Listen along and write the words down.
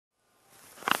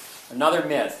Another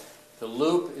myth, the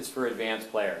loop is for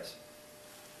advanced players.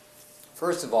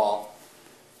 First of all,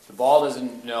 the ball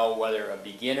doesn't know whether a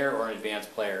beginner or an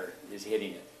advanced player is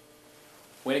hitting it.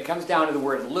 When it comes down to the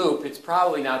word loop, it's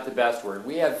probably not the best word.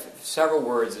 We have several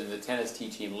words in the tennis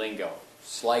teaching lingo.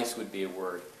 Slice would be a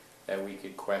word that we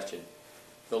could question.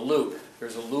 The loop,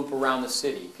 there's a loop around the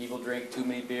city. People drink too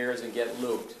many beers and get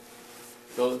looped.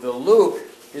 The loop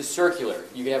is circular.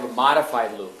 You can have a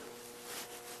modified loop.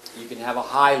 You can have a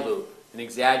high loop, an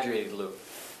exaggerated loop.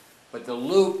 But the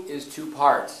loop is two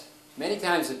parts. Many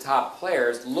times the top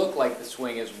players look like the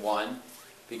swing is one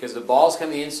because the ball's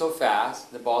coming in so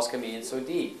fast, the ball's coming in so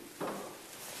deep.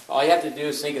 All you have to do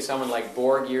is think of someone like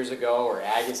Borg years ago or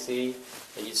Agassi,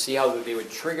 and you see how they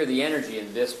would trigger the energy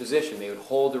in this position. They would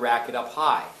hold the racket up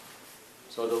high.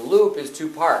 So the loop is two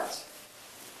parts.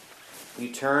 You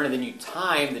turn and then you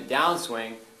time the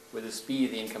downswing with the speed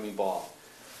of the incoming ball.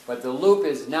 But the loop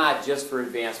is not just for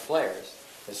advanced players.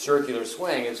 The circular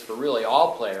swing is for really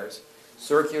all players.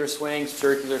 Circular swing,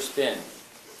 circular spin.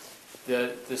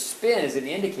 The spin is an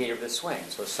indicator of the swing.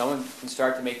 So someone can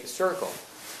start to make the circle.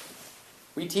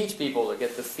 We teach people to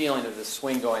get the feeling of the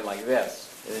swing going like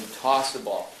this and then toss the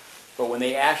ball. But when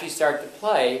they actually start to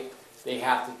play, they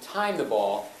have to time the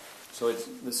ball so it's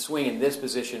the swing in this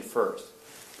position first.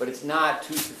 But it's not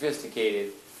too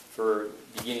sophisticated for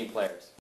beginning players.